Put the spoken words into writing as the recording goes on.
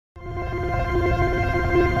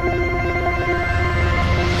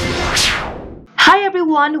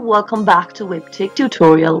everyone, welcome back to Webtech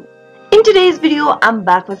Tutorial. In today's video, I'm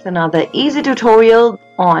back with another easy tutorial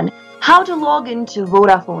on how to log into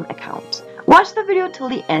Vodafone account. Watch the video till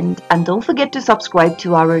the end and don't forget to subscribe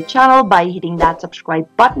to our channel by hitting that subscribe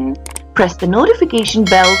button. Press the notification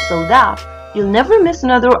bell so that you'll never miss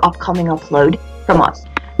another upcoming upload from us.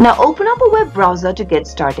 Now open up a web browser to get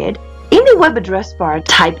started. In the web address bar,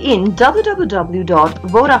 type in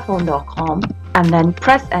www.vodafone.com and then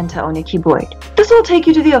press enter on your keyboard. This will take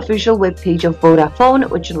you to the official web page of Vodafone,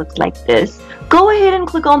 which looks like this. Go ahead and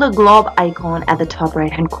click on the globe icon at the top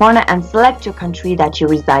right hand corner and select your country that you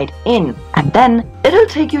reside in. And then it'll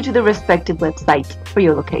take you to the respective website for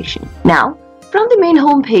your location. Now, from the main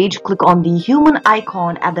home page, click on the human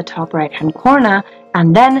icon at the top right hand corner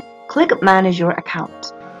and then click manage your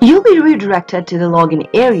account. You'll be redirected to the login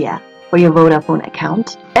area for your Vodafone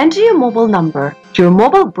account. Enter your mobile number, your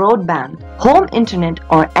mobile broadband, home internet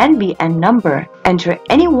or NBN number. Enter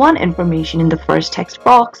any one information in the first text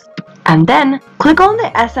box and then click on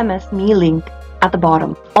the SMS me link at the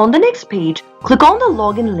bottom. On the next page, click on the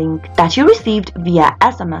login link that you received via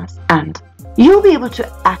SMS and you'll be able to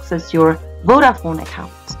access your Vodafone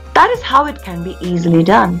account. That is how it can be easily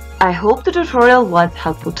done. I hope the tutorial was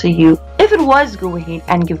helpful to you. If it was, go ahead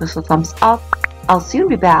and give us a thumbs up. I'll soon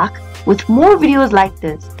be back with more videos like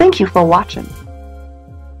this. Thank you for watching.